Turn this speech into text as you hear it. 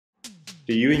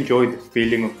Do you enjoy the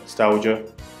feeling of nostalgia,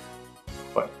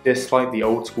 but dislike the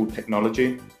old school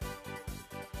technology?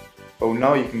 Well,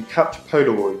 now you can capture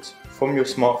Polaroids from your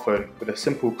smartphone with a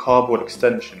simple cardboard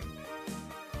extension.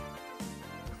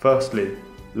 Firstly,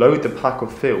 load the pack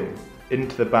of film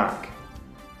into the back.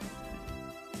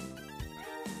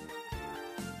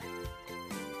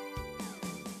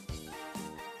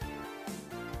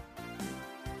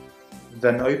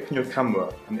 Then open your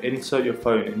camera and insert your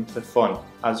phone into the front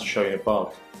as shown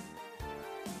above.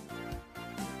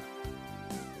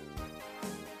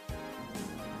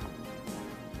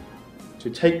 To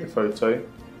take the photo,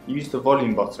 use the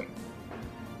volume button.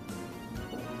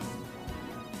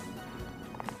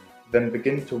 Then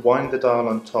begin to wind the dial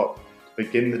on top to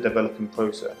begin the developing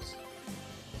process.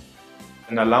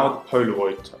 And allow the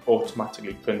Polaroid to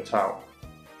automatically print out.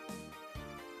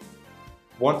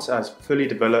 Once it has fully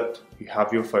developed, you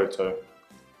have your photo.